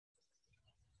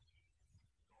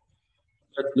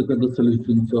Let's look at the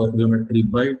solutions of geometry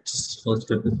bytes.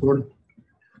 First episode.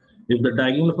 If the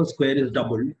diagonal of a square is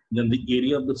doubled, then the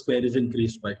area of the square is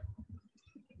increased by.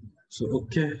 So,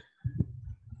 okay.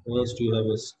 First, you have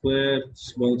a square,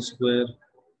 small square.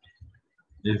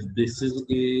 If this is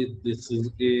A, this is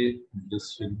A,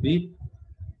 this will be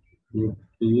root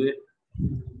 2A.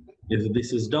 If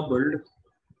this is doubled,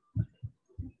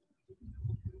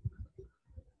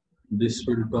 this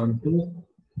will turn to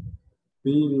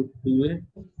 2 root 2A.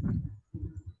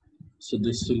 So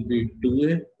this will be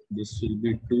 2A, this will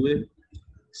be 2A.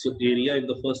 So area in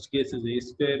the first case is A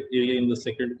square, area in the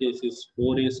second case is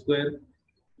 4A square.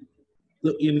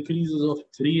 The increases of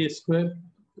 3A square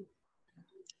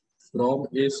from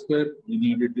A square, we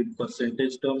need it in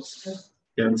percentage terms.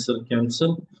 Cancel,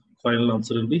 cancel. Final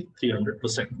answer will be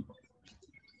 300%.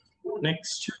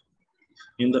 Next,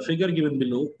 in the figure given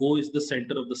below, O is the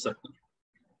center of the circle.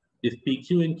 If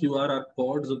PQ and QR are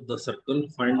chords of the circle,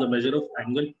 find the measure of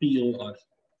angle POR.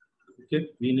 Okay,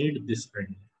 we need this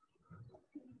angle.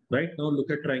 Right now, look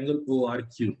at triangle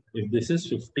ORQ. If this is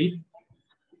 50,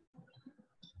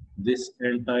 this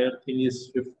entire thing is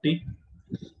 50.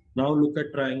 Now look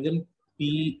at triangle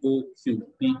POQ.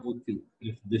 POQ.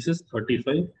 If this is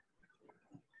 35,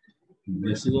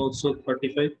 this is also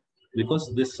 35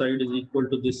 because this side is equal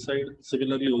to this side.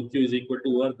 Similarly, OQ is equal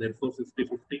to OR, therefore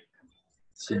 50-50.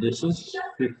 So this is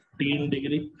 15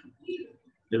 degree.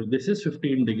 If this is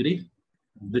 15 degree,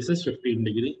 this is 15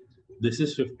 degree, this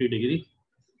is 50 degree.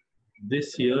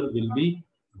 This here will be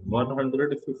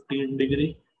 115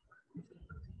 degree.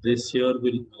 This here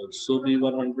will also be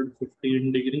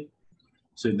 115 degree.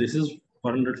 So this is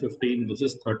 115, this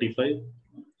is 35.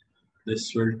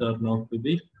 This will turn out to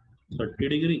be 30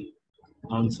 degree.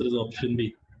 Answer is option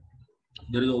B.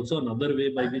 There is also another way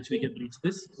by which we can reach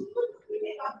this.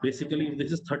 Basically, if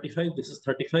this is 35, this is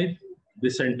 35.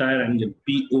 This entire angle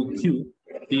POQ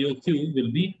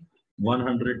will be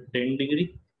 110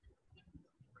 degree.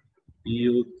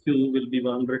 POQ will be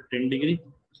 110 degree.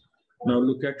 Now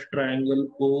look at triangle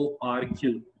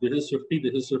ORQ. This is 50,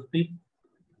 this is 50.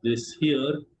 This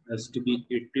here has to be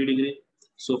 80 degree.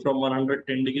 So from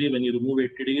 110 degree, when you remove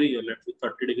 80 degree, you're left with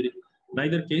 30 degree.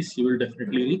 Neither case, you will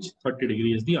definitely reach 30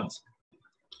 degree is the answer.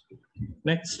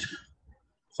 Next,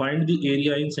 find the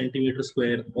area in centimeter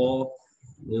square of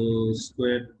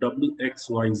square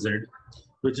WXYZ,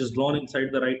 which is drawn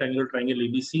inside the right angle triangle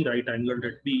ABC, right angled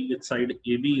at B, with side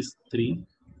AB is 3.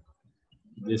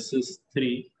 This is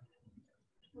 3.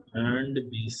 And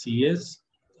BC is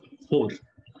 4.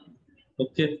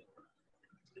 Okay.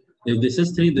 If this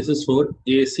is 3, this is 4.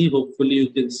 AC, hopefully you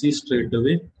can see straight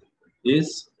away,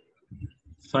 is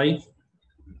 5.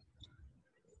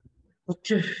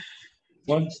 Okay.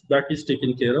 Once that is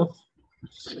taken care of,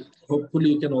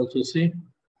 hopefully you can also see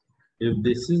if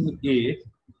this is A,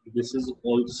 this is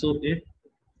also A.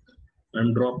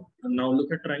 And drop. And now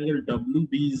look at triangle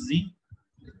WBZ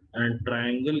and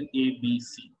triangle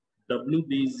ABC.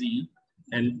 WBZ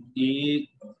and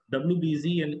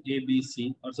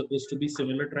ABC are supposed to be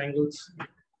similar triangles.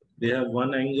 They have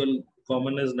one angle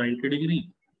common as 90 degree.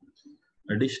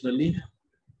 Additionally,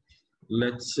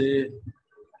 let's say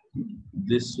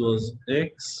this was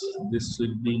X, this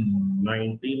will be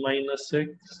 90 minus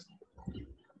X.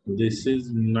 This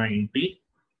is 90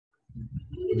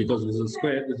 because this is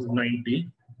square, this is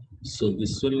 90. So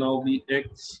this will now be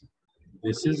X.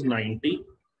 This is 90.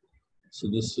 So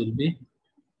this will be,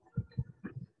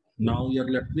 now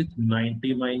you're left with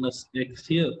 90 minus X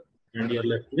here. And you're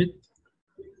left with,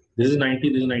 this is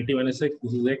 90, this is 90 minus X,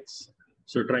 this is X.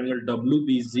 So triangle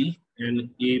WBZ and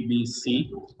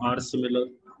ABC are similar.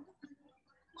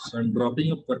 So I'm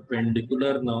dropping a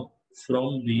perpendicular now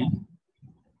from B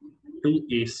to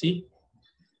AC.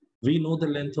 We know the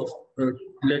length of,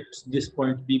 let this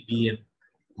point be BM.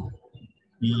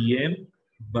 BM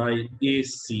by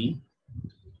AC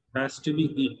has to be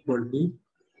equal to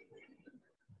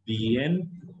BN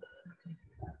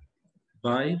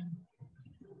by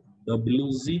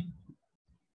WZ.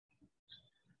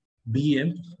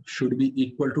 BM should be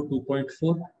equal to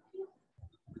 2.4.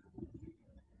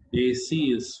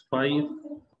 AC is 5.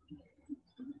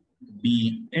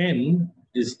 BN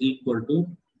is equal to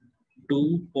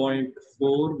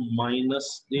 2.4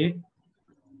 minus A.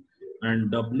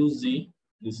 And WZ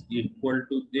is equal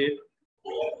to A.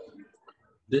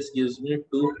 This gives me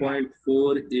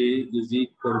 2.4A is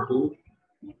equal to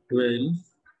 12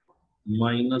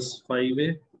 minus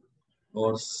 5A,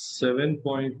 or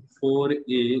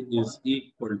 7.4A is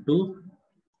equal to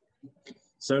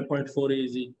 7.4A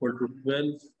is equal to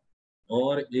 12,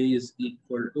 or A is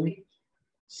equal to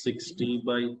 60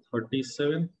 by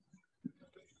 37.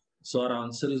 So our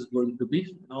answer is going to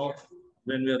be, now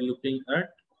when we are looking at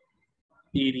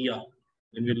area,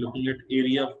 when we're looking at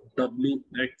area of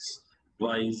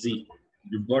WXYZ,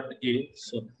 you've got A,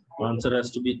 so answer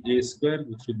has to be A square,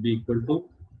 which will be equal to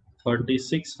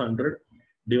 3600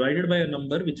 divided by a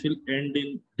number which will end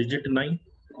in digit 9,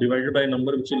 divided by a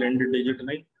number which will end in digit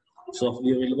 9. So of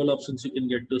the available options you can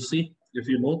get to C. If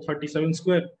you know 37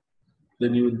 square,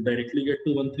 then you will directly get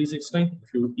to 1369.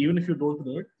 Even if you don't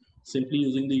know it, simply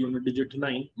using the unit digit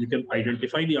 9, you can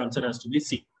identify the answer has to be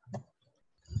C.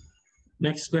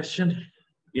 Next question.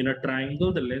 In a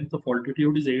triangle, the length of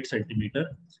altitude is 8 centimeter,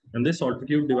 and this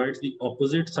altitude divides the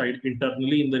opposite side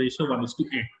internally in the ratio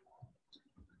 1:8.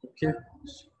 Okay,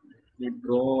 we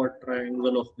draw a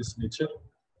triangle of this nature.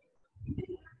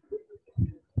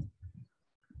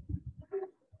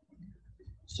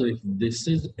 So if this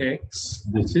is x,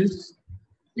 this is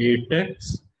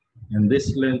 8x, and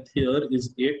this length here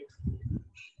is 8.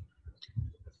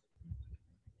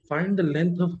 Find the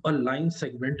length of a line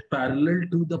segment parallel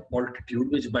to the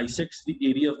altitude which bisects the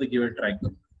area of the given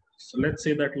triangle. So let's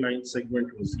say that line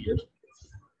segment was here.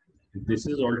 This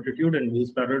is altitude and this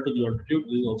is parallel to the altitude.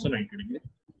 This is also 90 degrees.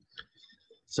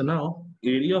 So now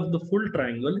area of the full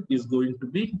triangle is going to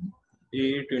be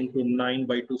 8 into 9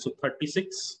 by 2, so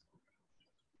 36.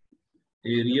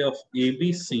 Area of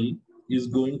ABC is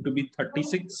going to be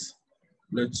 36.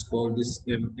 Let's call this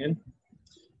MN.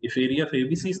 If area of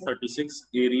ABC is 36,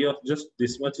 area of just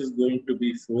this much is going to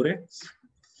be 4x,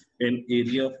 and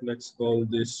area of, let's call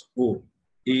this O,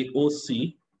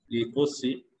 AOC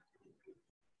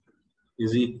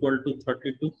is equal to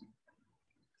 32.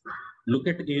 Look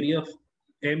at area of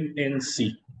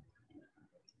MNC.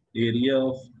 Area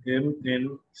of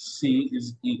MNC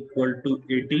is equal to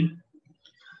 18.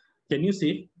 Can you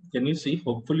see?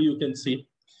 Hopefully you can see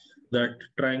that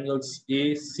triangles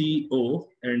ACO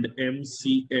and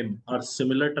MCN are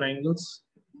similar triangles.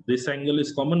 This angle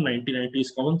is common, 90-90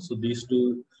 is common. So these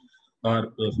two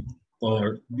are,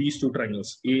 these two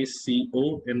triangles,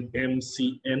 ACO and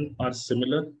MCN, are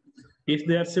similar. If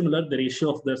they are similar, the ratio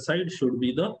of their side should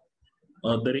be the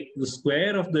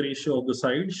square of the ratio of the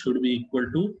side should be equal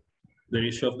to the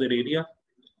ratio of their area.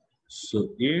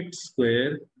 So 8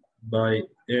 square by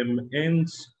MN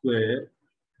square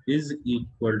is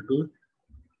equal to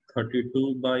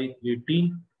 32 by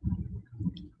 18.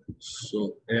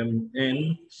 So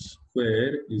MN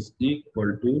square is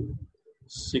equal to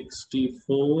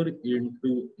 64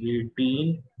 into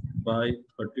 18 by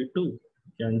 32.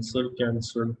 Cancel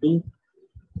 2.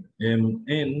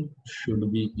 MN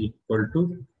should be equal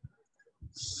to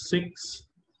 6.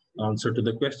 Answer to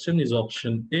the question is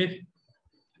option A.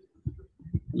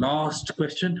 Last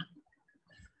question.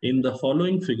 In the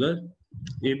following figure,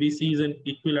 ABC is an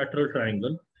equilateral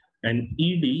triangle and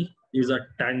ED is a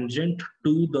tangent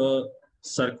to the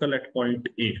circle at point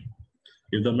A.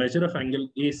 If the measure of angle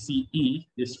ACE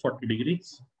is 40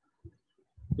 degrees,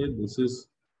 okay, this is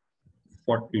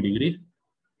 40 degrees,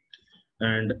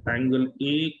 and angle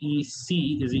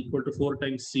AEC is equal to 4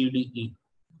 times CDE.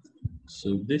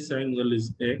 So this angle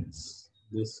is X,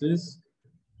 this is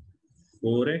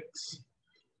 4X.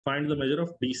 Find the measure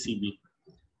of DCB.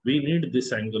 We need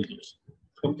this angle here.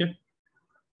 Okay.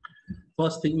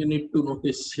 First thing you need to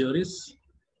notice here is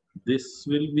this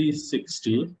will be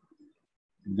 60.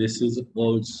 This is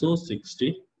also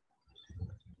 60.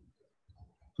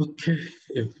 Okay.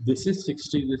 If this is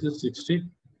 60, this is 60.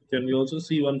 Can we also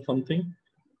see one something?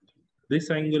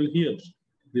 This angle here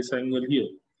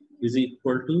is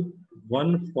equal to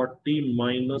 140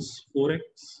 minus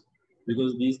 4x,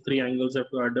 because these three angles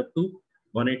have to add up to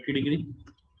 180 degree.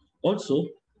 Also,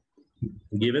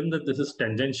 given that this is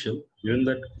tangential, given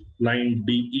that line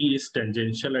DE is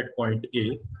tangential at point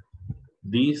A,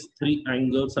 these three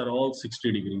angles are all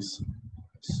 60 degrees.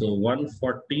 So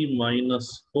 140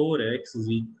 minus 4x is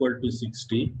equal to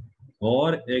 60,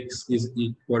 or x is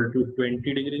equal to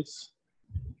 20 degrees.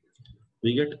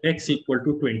 We get x equal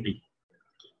to 20.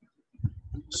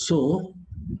 So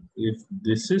if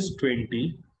this is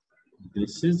 20,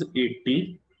 this is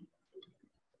 80,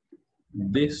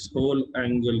 this whole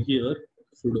angle here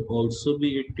should also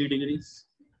be 80 degrees.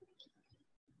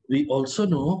 We also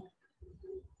know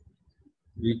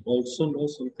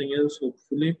something else,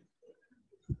 hopefully.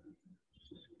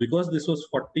 Because this was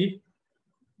 40,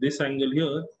 this angle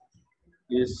here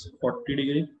is 40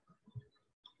 degree.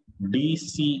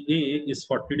 DCA is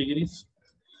 40 degrees.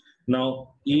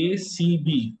 Now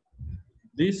ACB,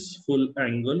 this full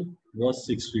angle was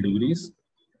 60 degrees,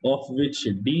 of which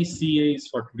DCA is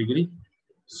 40 degree.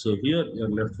 So here you are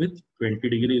left with 20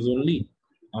 degrees only.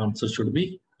 Answer should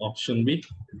be option B,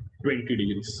 20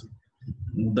 degrees.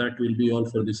 That will be all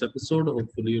for this episode.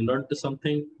 Hopefully you learned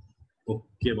something.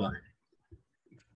 Okay, bye.